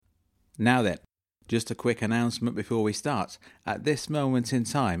Now then, just a quick announcement before we start. At this moment in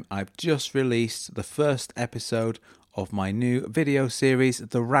time, I've just released the first episode of my new video series,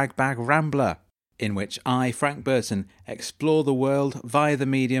 The Ragbag Rambler, in which I, Frank Burton, explore the world via the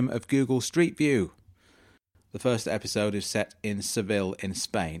medium of Google Street View. The first episode is set in Seville in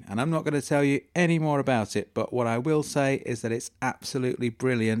Spain, and I'm not going to tell you any more about it, but what I will say is that it's absolutely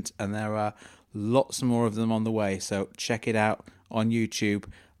brilliant, and there are lots more of them on the way, so check it out on YouTube,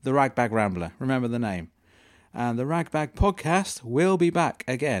 The Ragbag Rambler, remember the name. And the Ragbag Podcast will be back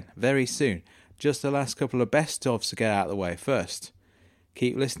again very soon. Just the last couple of best-ofs to get out of the way first.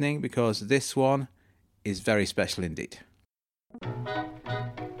 Keep listening because this one is very special indeed.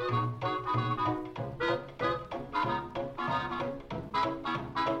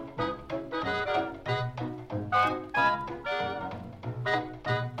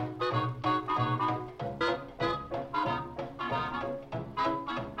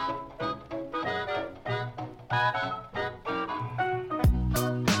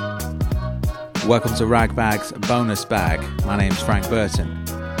 Welcome to Ragbag's Bonus Bag. My name's Frank Burton.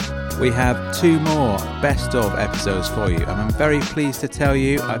 We have 2 more best of episodes for you, and I'm very pleased to tell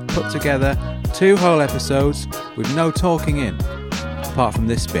you I've put together 2 whole episodes with no talking in, apart from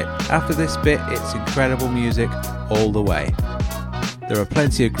this bit. After this bit, it's incredible music all the way. There are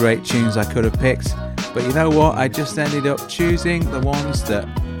plenty of great tunes I could have picked, but you know what? I just ended up choosing the ones that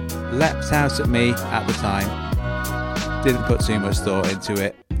leapt out at me at the time. Didn't put too much thought into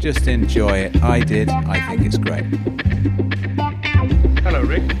it. Just enjoy it. I did. I think it's great. Hello,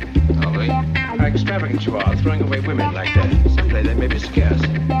 Rick. Ollie. How extravagant you are, throwing away women like that. Someday they may be scarce.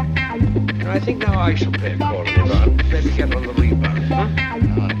 I think now I shall pay a call on Iran. Maybe get on the rebound, huh?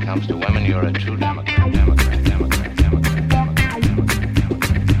 When it comes to women, you're a true Democrat.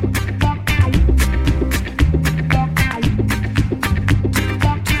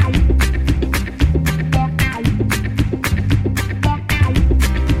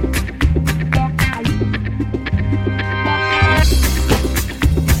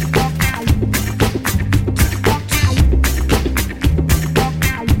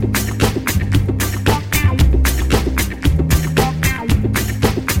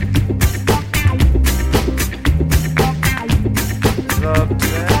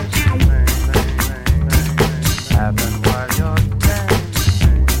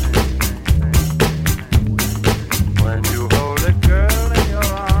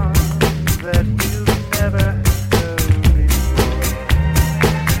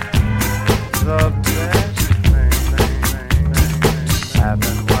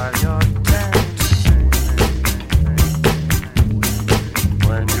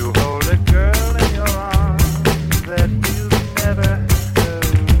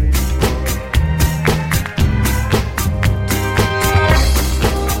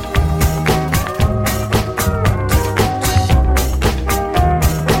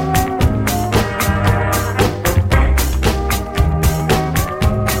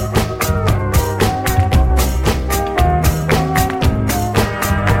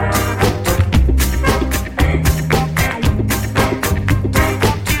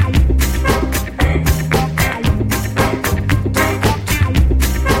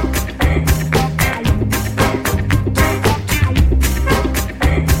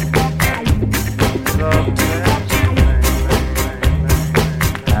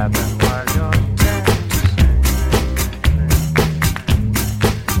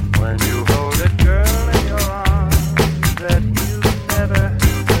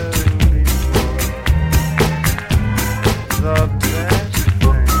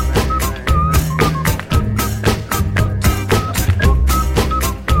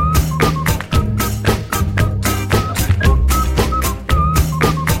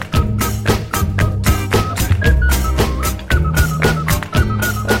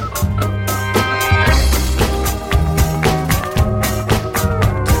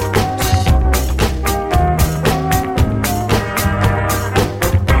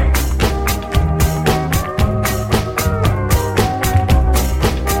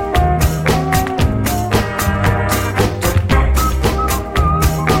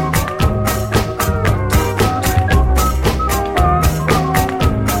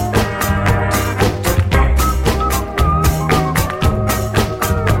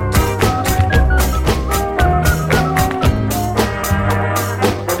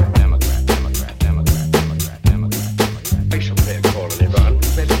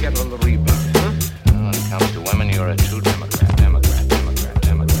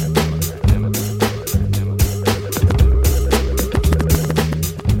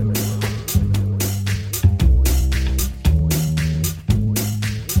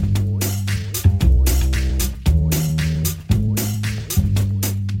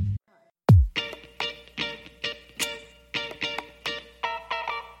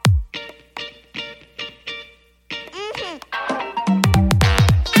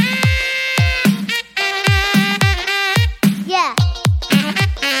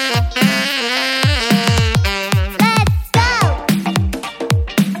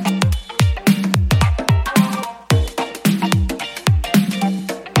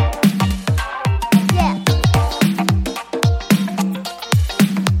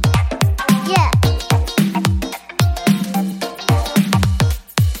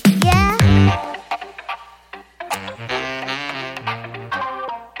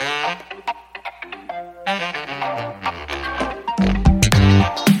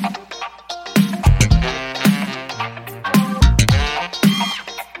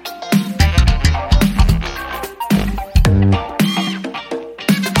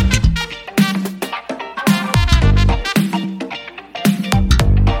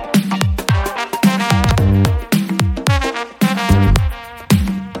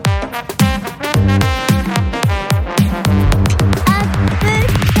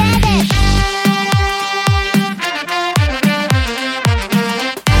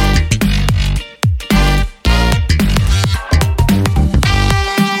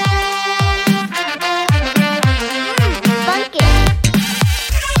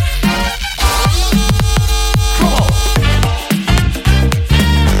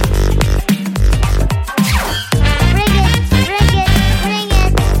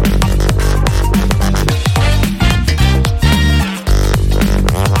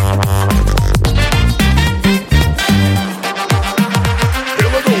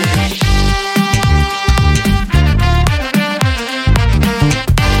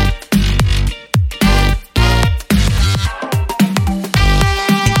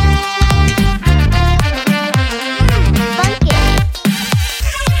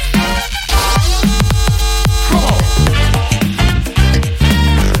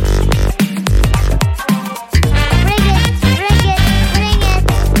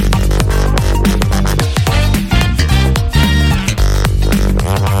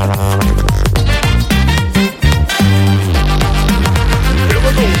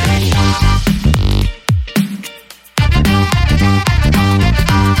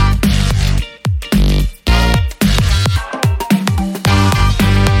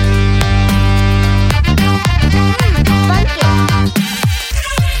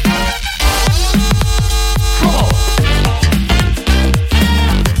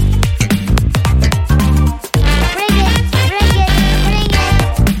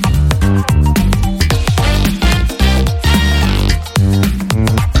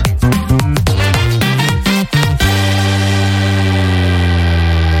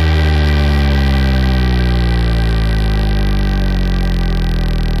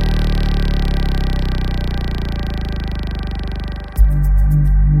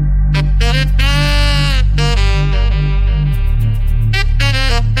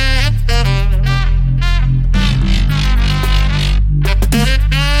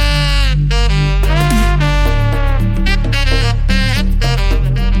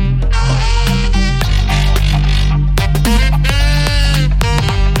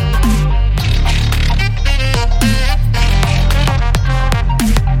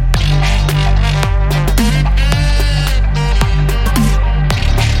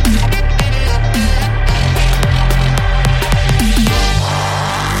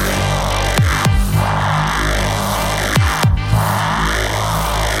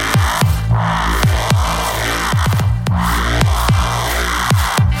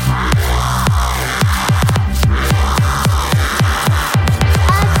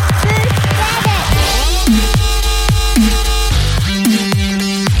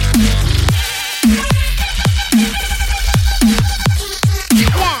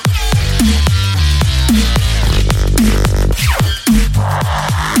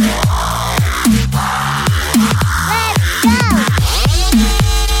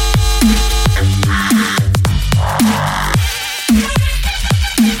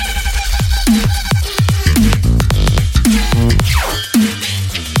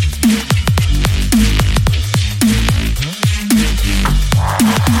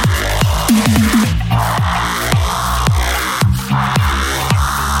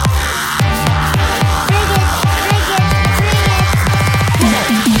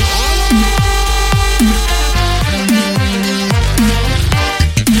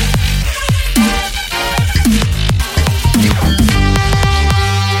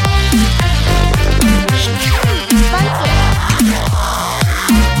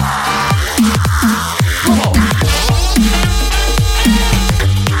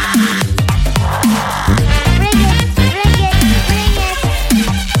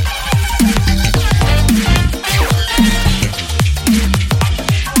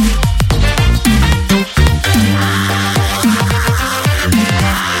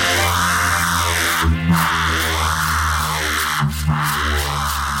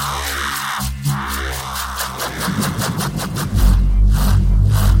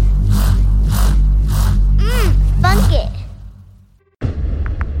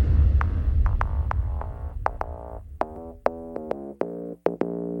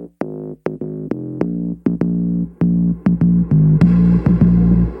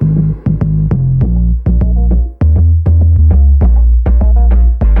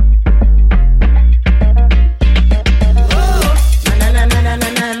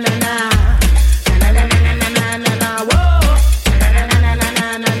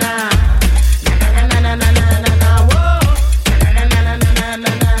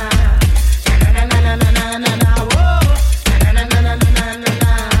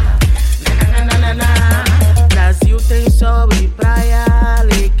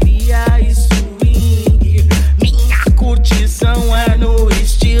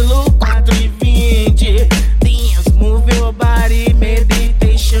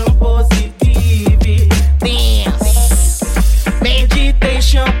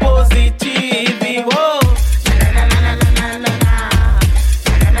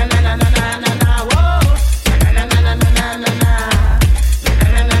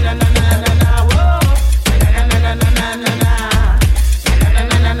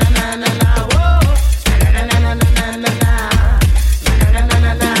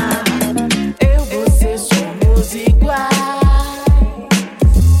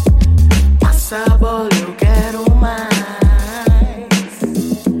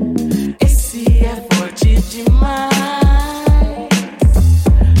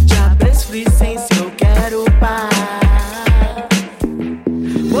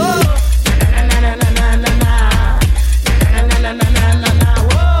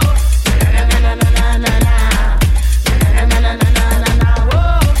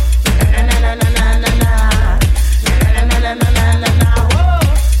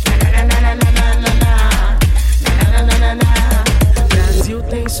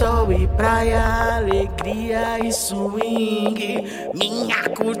 sol e praia, alegria e swing. Minha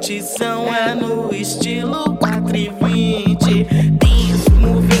curtição é no estilo 420. Dance,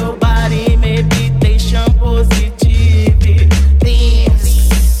 move your body, meditation positive.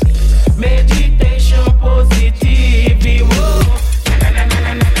 Dance, meditation positive. Whoa.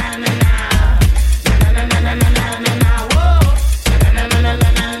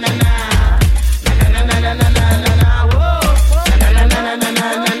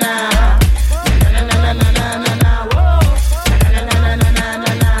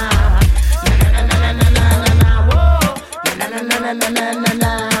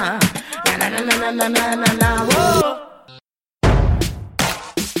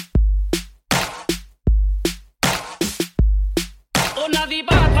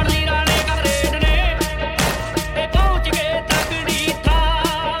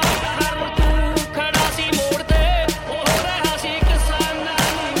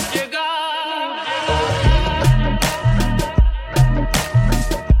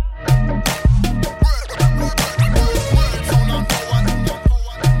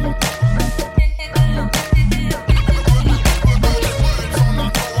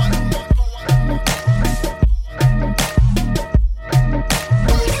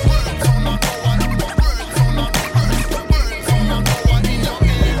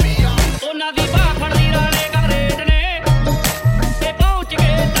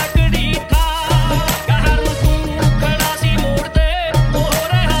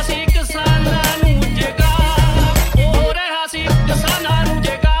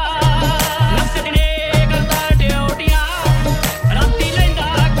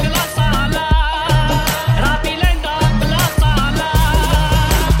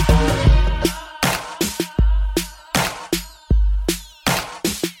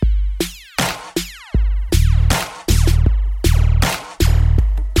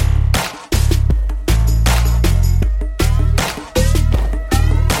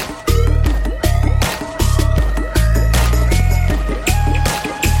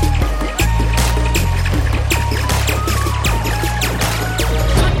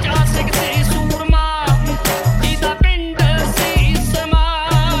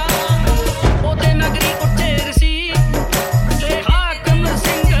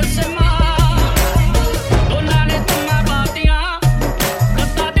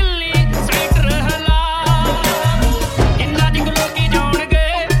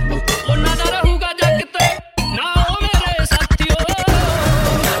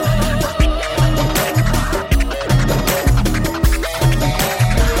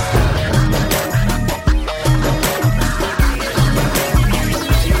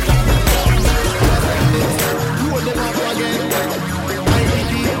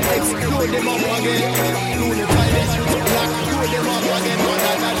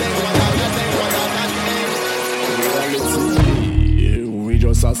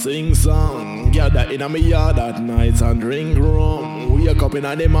 Sing song, gather in a me yard at night and drink rum. Wake up in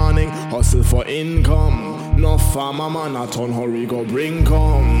the morning, hustle for income. No farmer man at on hurry go bring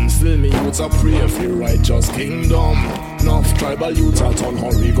come. Still me youths a pray for righteous kingdom. No tribal youths at on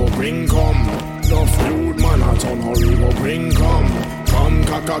hurry go bring come. No rude man at on hurry go bring come. Come,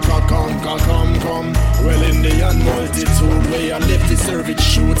 come. Well, in the end, multitude way I live to serve it,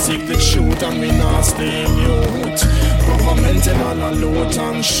 shoot, seek the truth, and me not stay mute. Government and all a loot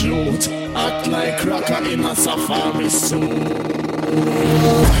and shoot, act like cracker in a safari suit.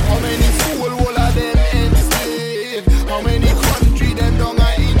 How many fool will of them enslaved? How many country them down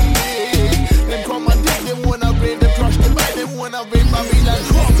a invade? Them come and take them wanna break them, crush them by them wanna break Babylon,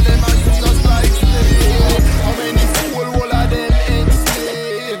 crumb them and use us like slaves. How many fool will of them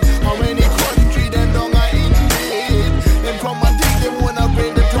enslaved? How many country them down a invade? Them come and take them wanna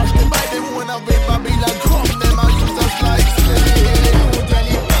break them, crush them by them wanna break Babylon, crumb them and use us like slaves. New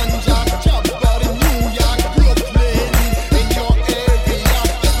Delhi, Punjab, Chapter, New York, Brooklyn, in your area,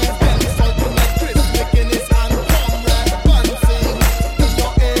 Pencil to the Chris, Wickedness and Comrade Bunting, in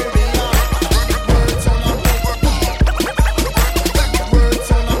your area. Words on a words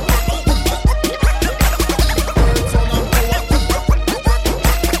on a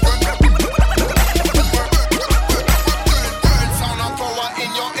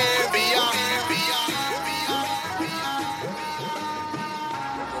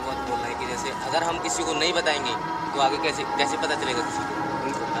अगर हम किसी को नहीं बताएंगे तो आगे कैसे पता चलेगा किसी को?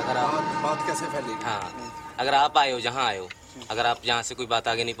 अगर आप बात कैसे फैलेगी? हाँ, अगर आप आए हो जहाँ आए हो, अगर आप जहाँ से कोई बात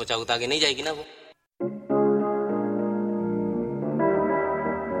आगे नहीं पहुँचाओगे तो आगे नहीं जाएगी ना वो।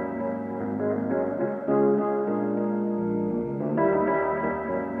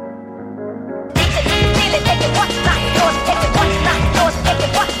 Take it one, knock, take it one, knock, take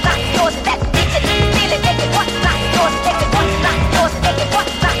it one.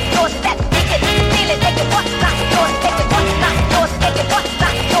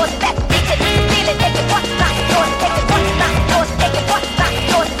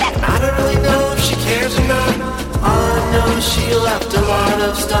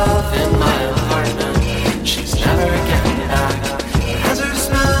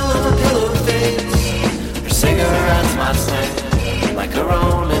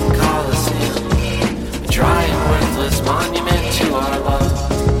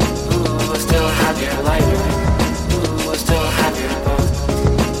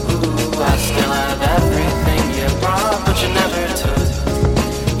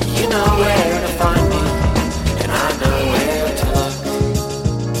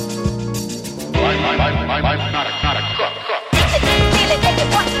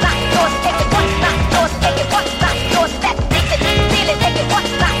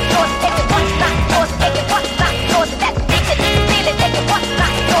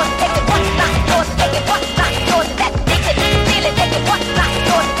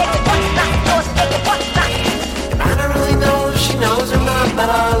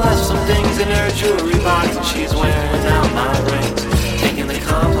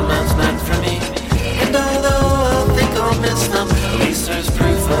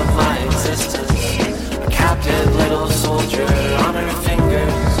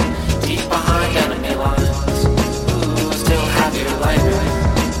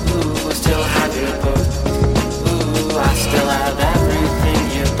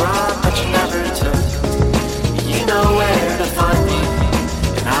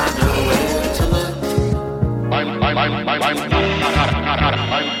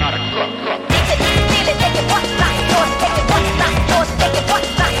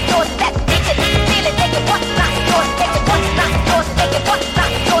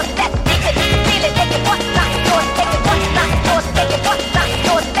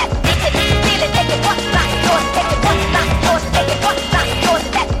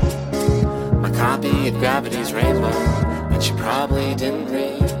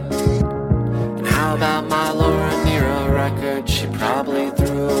 about my Laura Nyro record she probably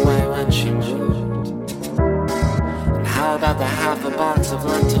threw away when she moved? And how about the half a box of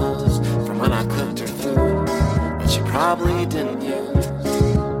lentils from when I cooked her food that she probably didn't use?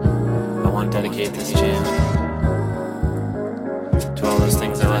 I want to dedicate this jam to all those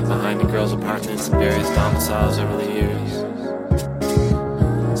things I left behind in girls' apartments and various domiciles over the years.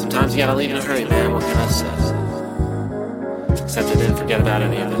 Sometimes you gotta leave in a hurry, man, what can I say? Except I didn't forget about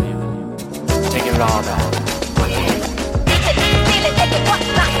any of it. Taking it all back.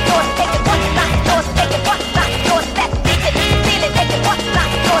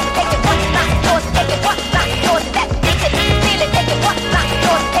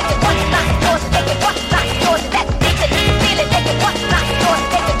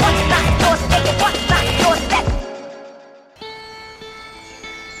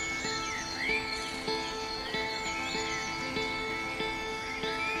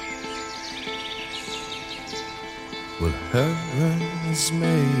 Well, heaven is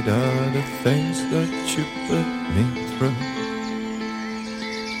made out of things that you put me through.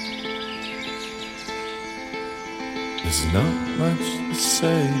 There's not much to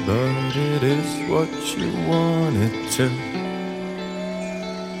say, but it is what you want it to.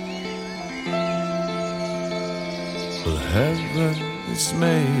 Well, heaven is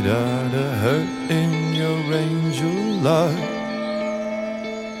made out of hurt in your angel love.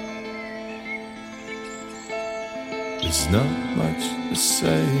 There's not much to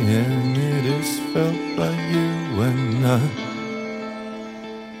say, and it is felt by you and I.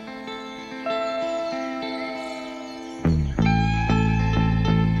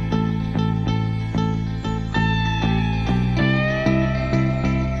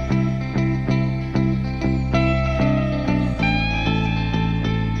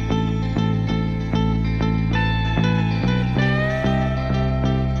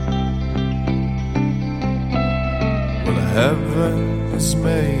 Heaven is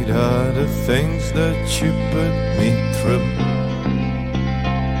made out of things that you put me through.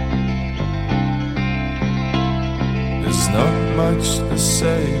 There's not much to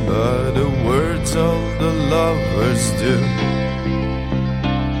say, but the words all the lovers do.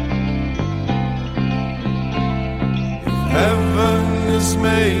 If heaven is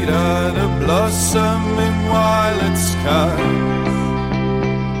made out of blossoming violet skies,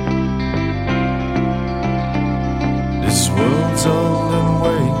 this world's all in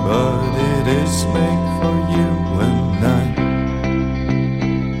way, but it is made for you and I.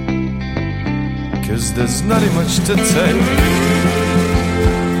 'Cause there's nothing much to take,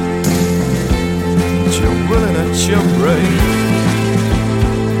 but you're willing at your break.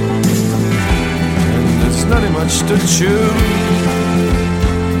 And there's nothing much to chew.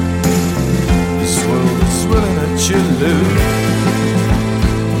 This world is willing at your lose.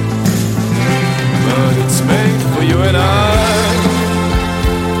 But it's made for you and I,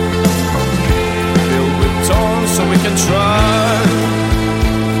 filled with thorns so we can try.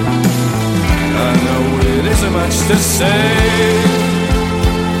 I know it isn't much to say,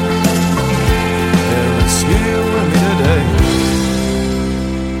 heaven's here with me today.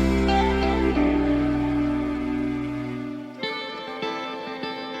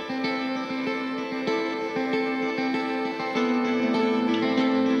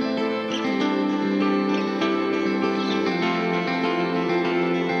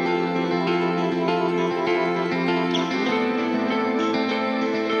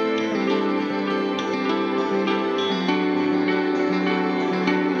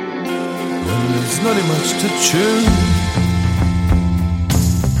 There's nothing much to chew.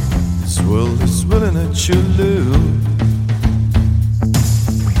 This world is willing at you lose.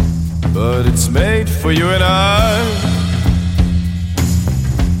 But it's made for you and I.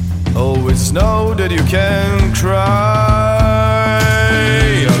 Always know that you can cry,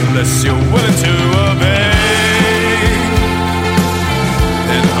 unless you're willing to obey,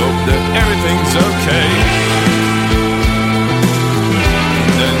 and hope that everything's okay.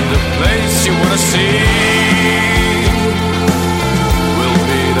 Place you wanna see will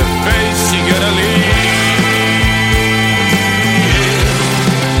be the face you're gonna leave.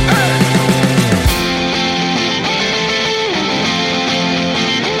 Hey!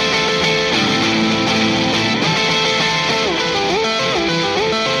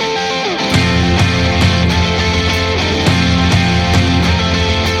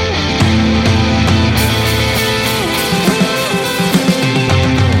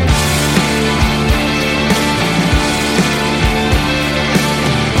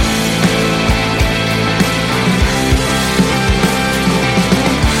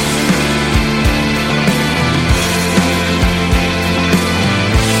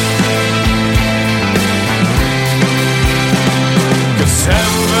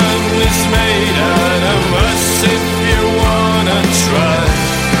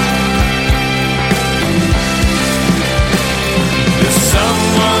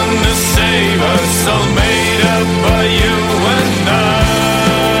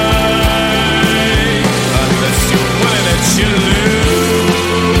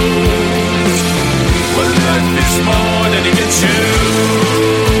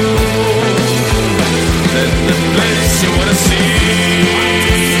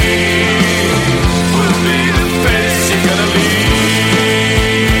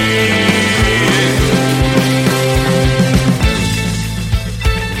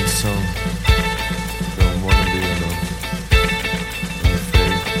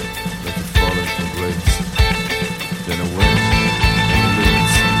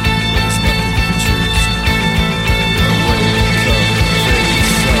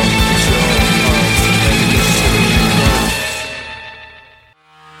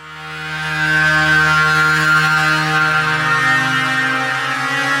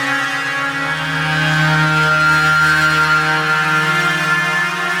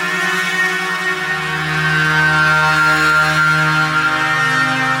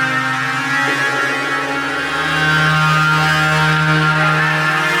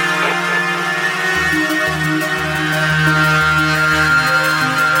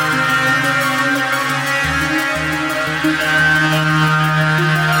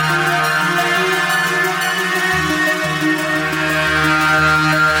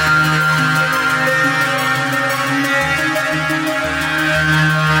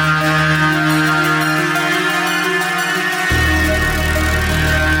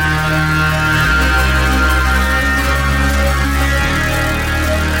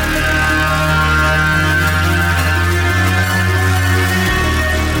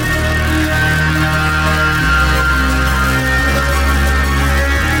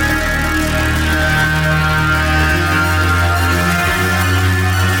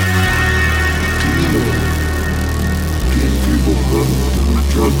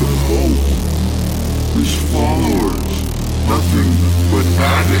 the Pope. His followers, nothing but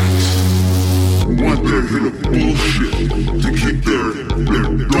addicts. Want their hit of bullshit to keep their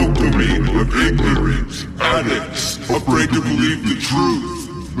dopamine of ignorance. Addicts, afraid to believe the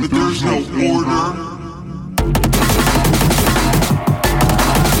truth, that there's no order.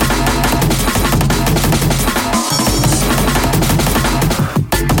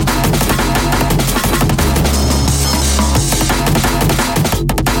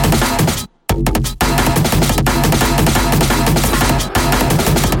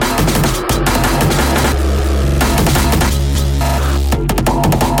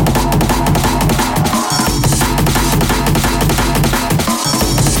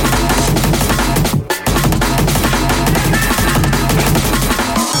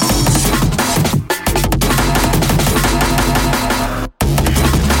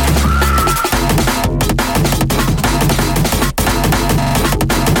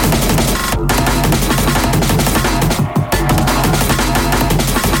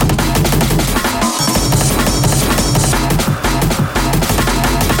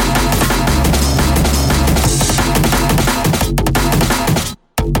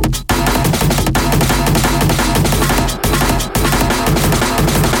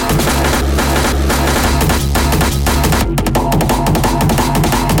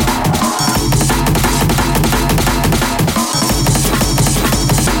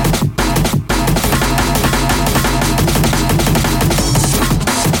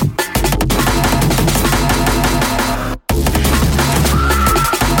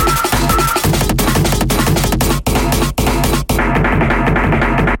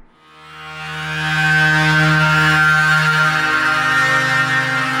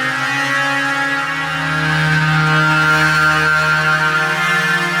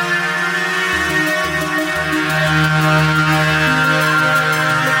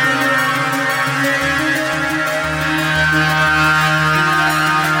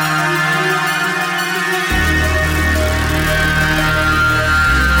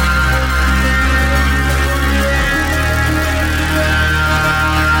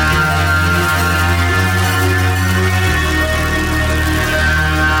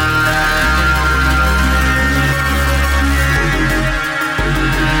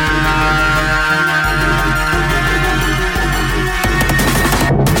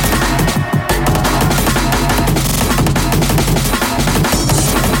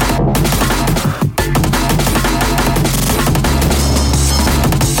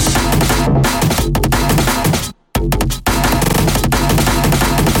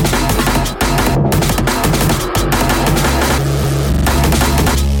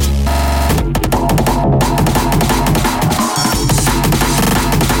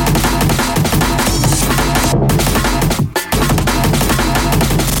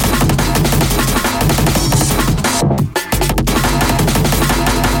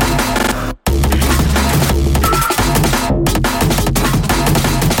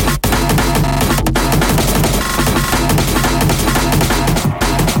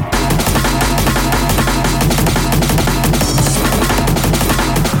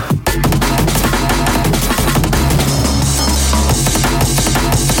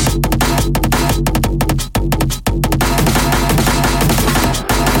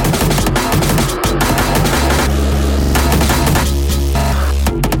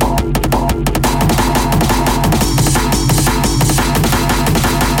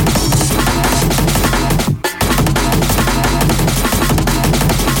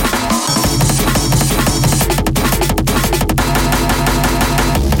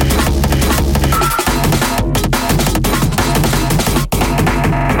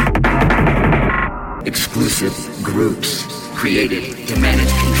 groups created to manage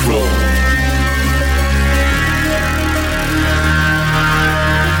control.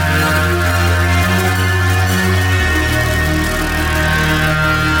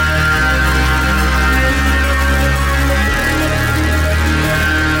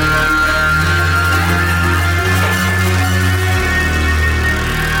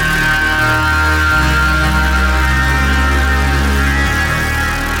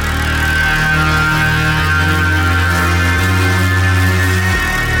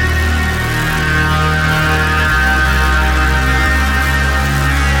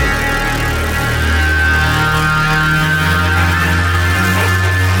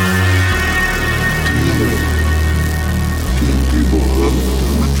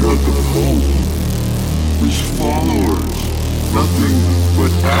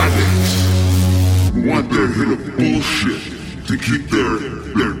 Want their hit of bullshit to keep their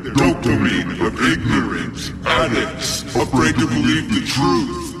dopamine of ignorance. Addicts, afraid to believe the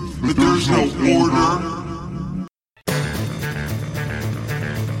truth, that there's no order.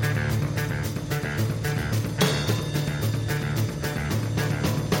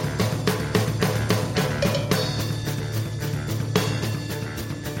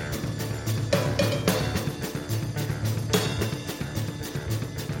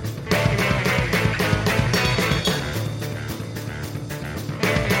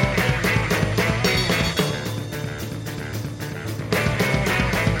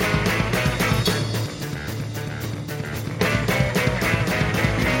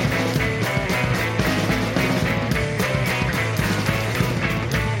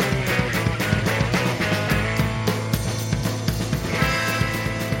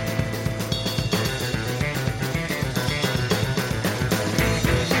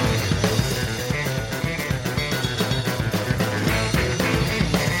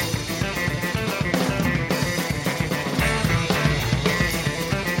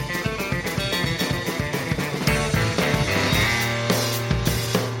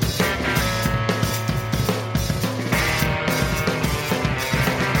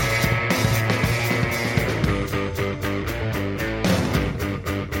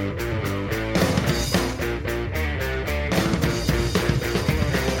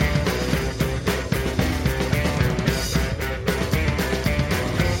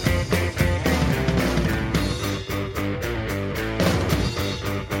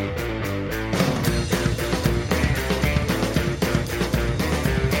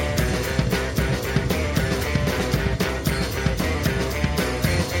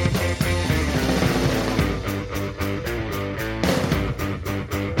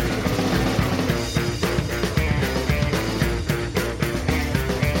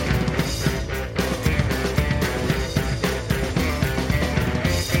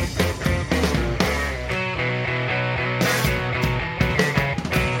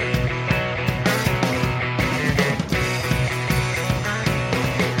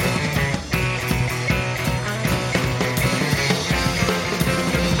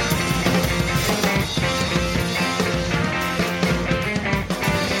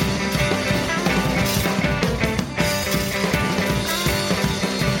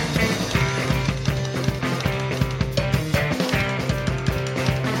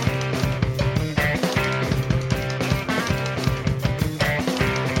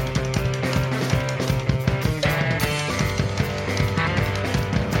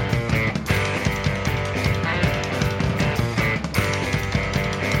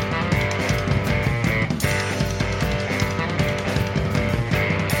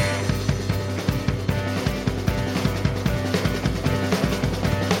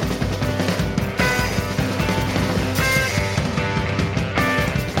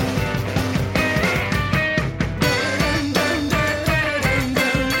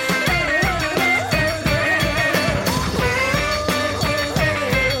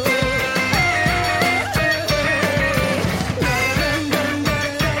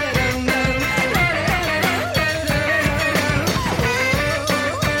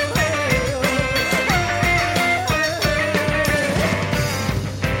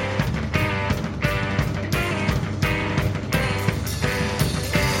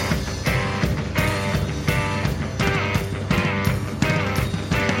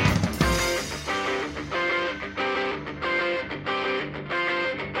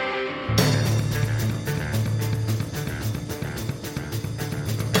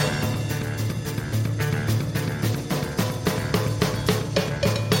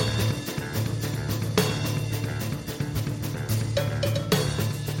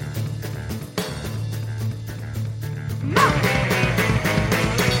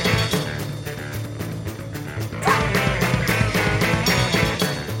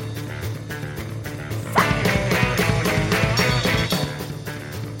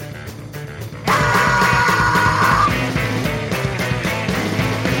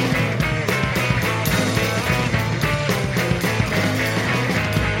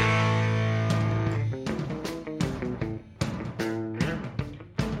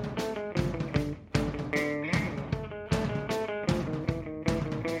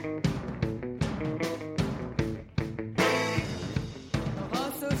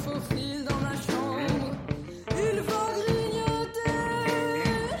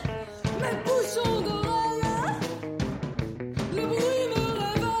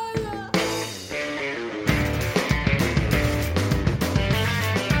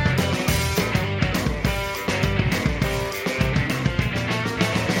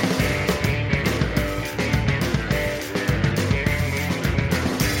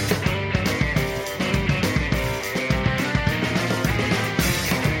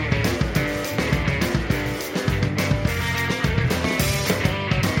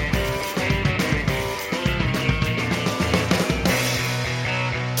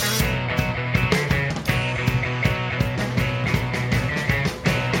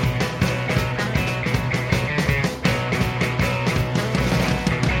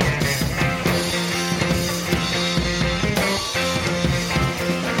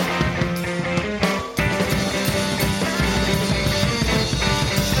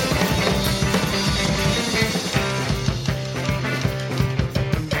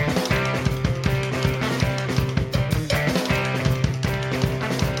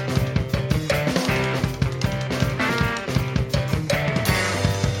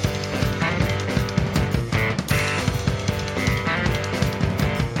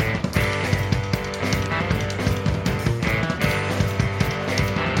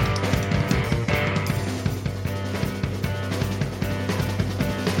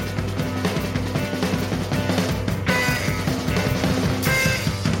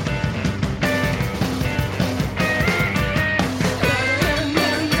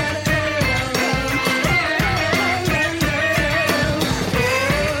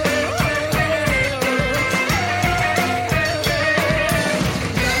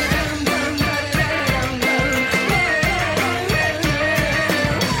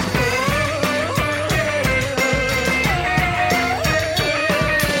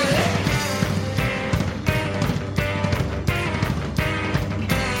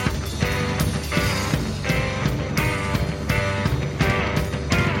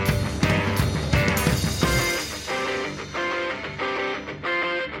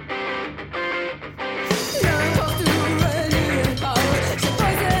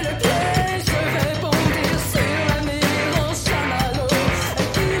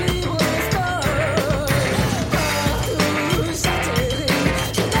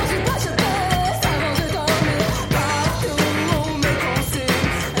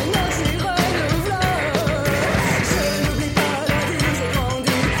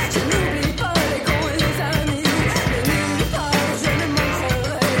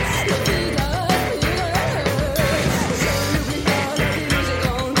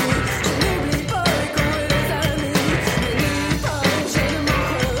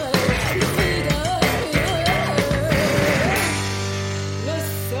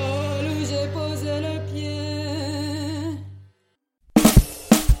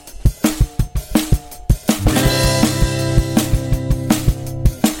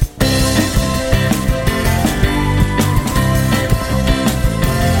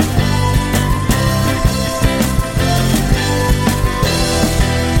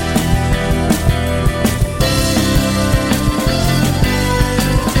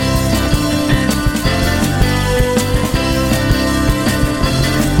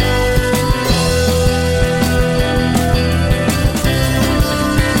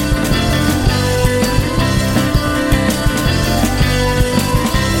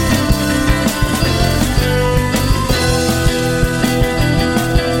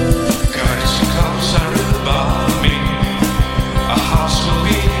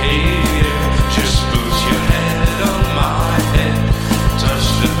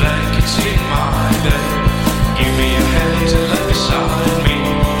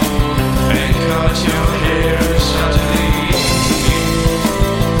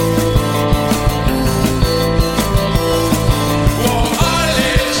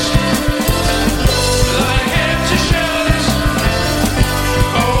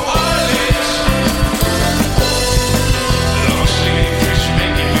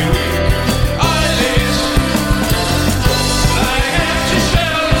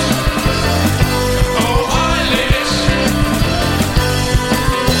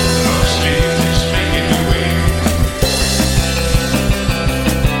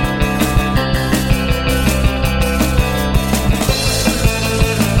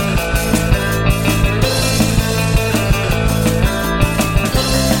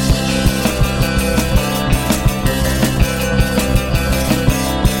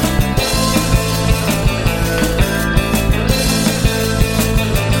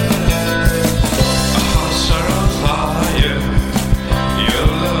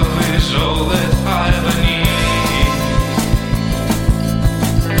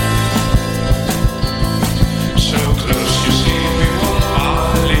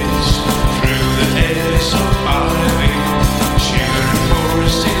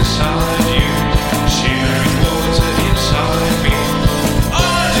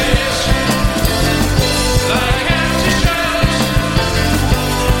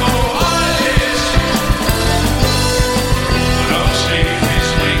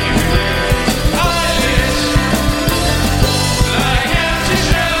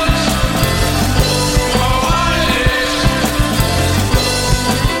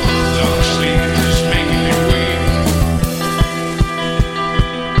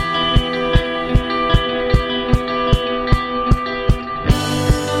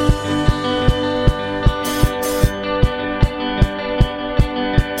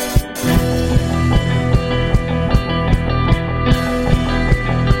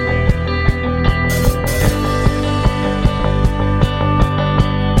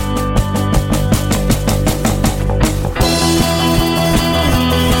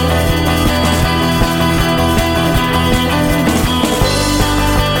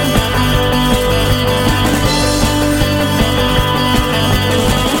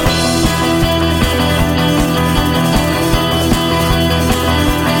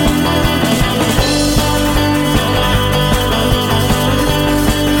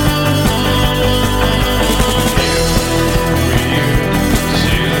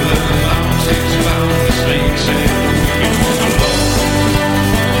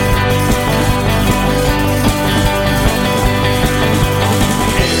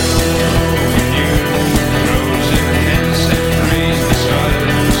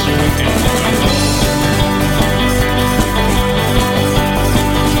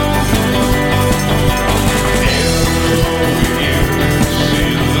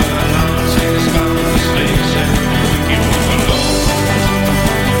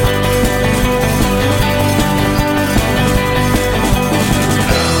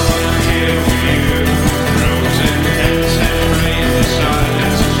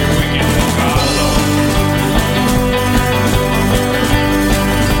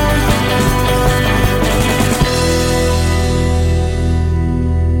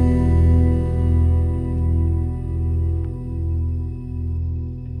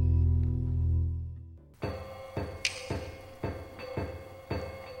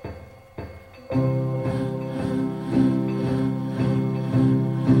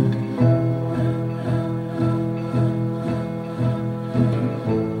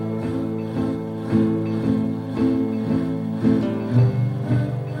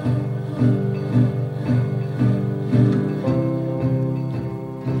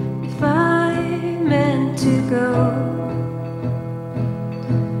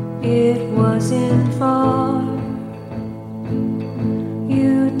 It wasn't far.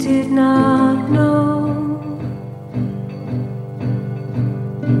 You did not know.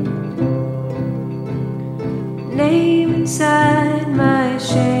 Name inside my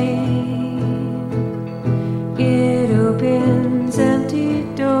shame. It opens empty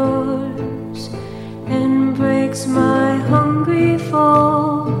doors and breaks my hungry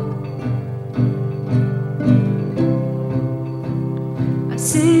fall. I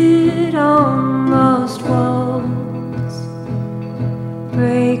sit on lost walls,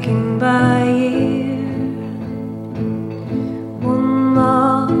 breaking by ear. One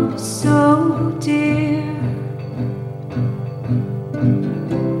love so dear.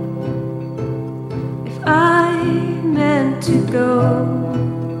 If I meant to go,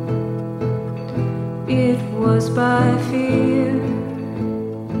 it was by fear,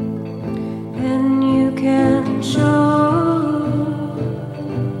 and you can show.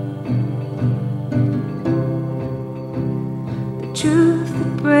 Truth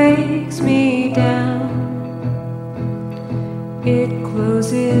that breaks me down, it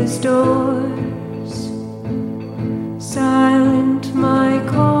closes doors, silent my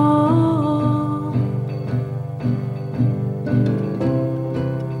call.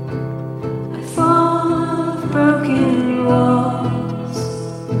 I fall of broken walls,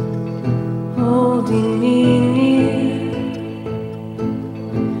 holding me near.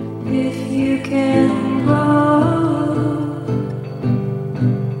 If you can grow.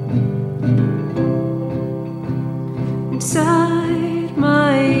 Inside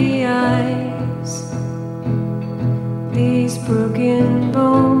my eyes, these broken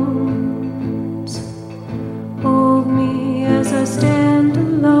bones hold me as I stand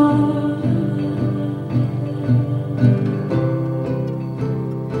alone.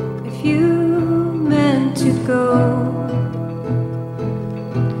 If you meant to go,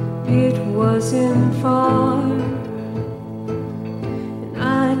 it wasn't far, and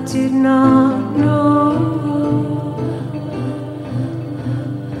I did not know.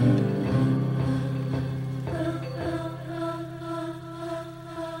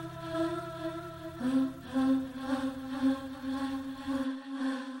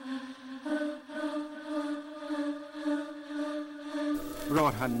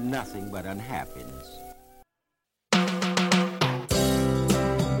 Brought her nothing but unhappiness.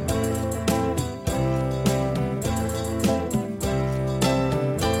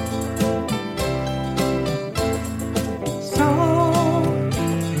 So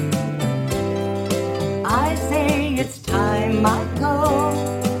I say it's time I go,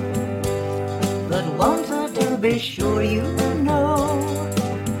 but want her to be sure you know.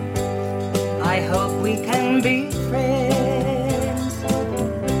 I hope we can be friends.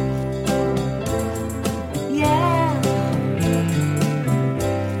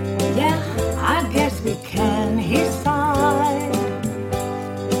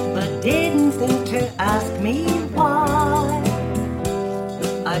 Ask me why.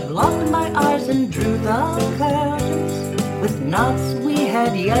 I blocked my eyes and drew the curtains with knots we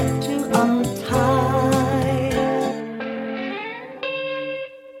had yet to untie.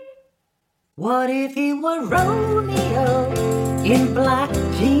 What if he were Romeo in black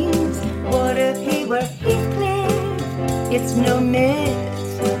jeans? What if he were Heathcliff? It's no myth.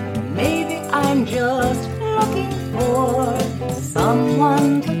 Maybe I'm just looking for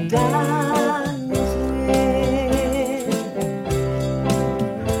someone to dance with.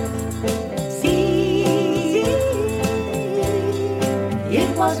 See, it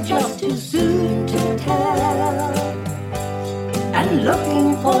was just too soon to tell, and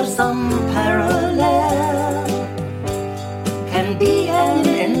looking for some parallel can be an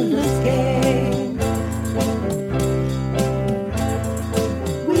endless game.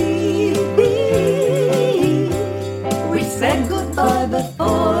 We said goodbye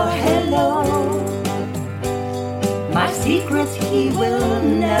before hello. My secrets he will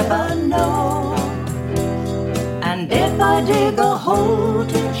never know. And if I dig a hole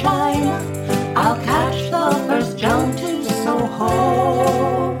to China, I'll catch the first jump to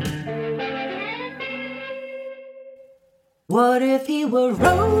Soho. What if he were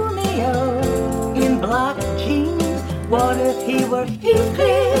Romeo in black jeans? What if he were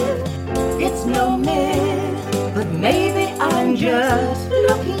Heathcliff? It's no myth, but maybe I'm just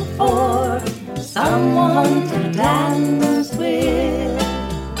looking for someone to dance with.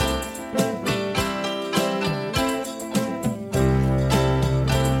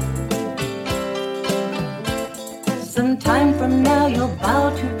 Some time from now you'll bow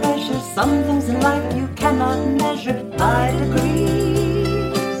to pressure. Some things in life you cannot measure by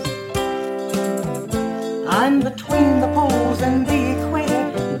degrees. I'm between the poles and the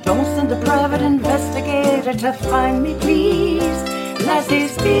equator. Don't say private investigator to find me, please. Lassie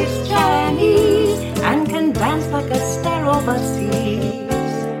speaks Chinese and can dance like a star overseas.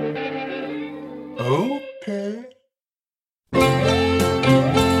 Okay.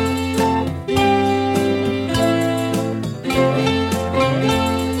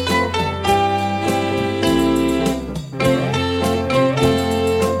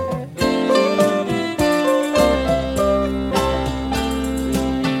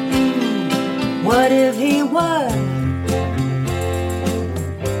 What if he were?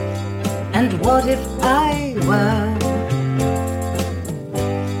 And what if I were?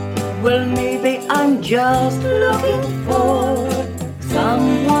 Well, maybe I'm just looking for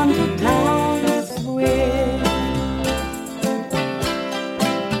someone to dance with.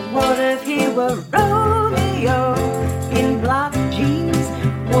 What if he were Romeo in black jeans?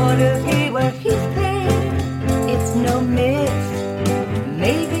 What if he were Heathcliff? It's no myth.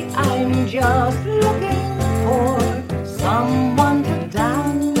 Maybe I'm just looking for someone to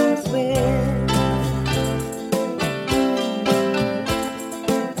dance with.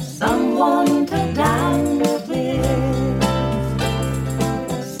 Someone to dance with.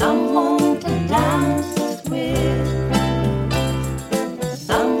 Someone to dance with.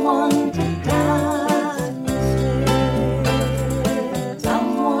 Someone to dance with.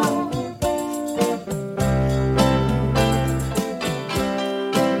 Someone.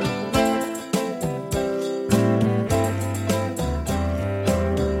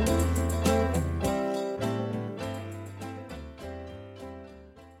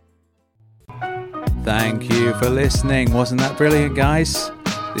 Thank you for listening. Wasn't that brilliant, guys?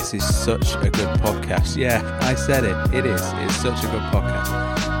 This is such a good podcast. Yeah, I said it. It is. It's such a good podcast.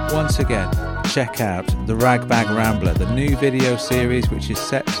 Once again, check out The Ragbag Rambler, the new video series which is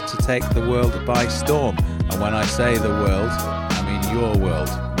set to take the world by storm. And when I say the world, I mean your world,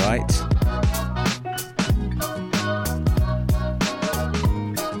 right?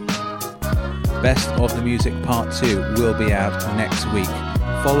 Best of the Music Part 2 will be out next week,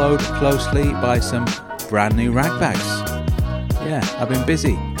 followed closely by some brand new ragbags. Yeah, I've been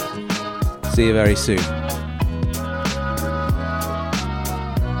busy. See you very soon.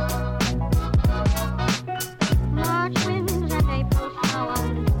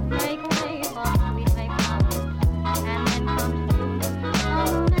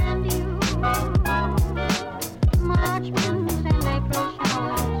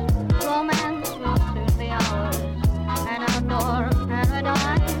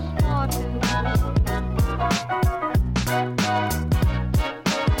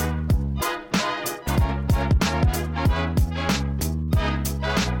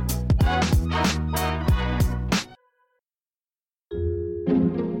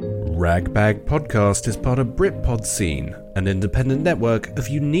 Ragbag Podcast is part of Britpod Scene, an independent network of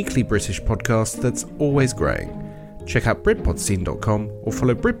uniquely British podcasts that's always growing. Check out BritpodScene.com or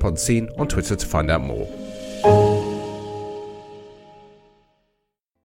follow Britpod Scene on Twitter to find out more.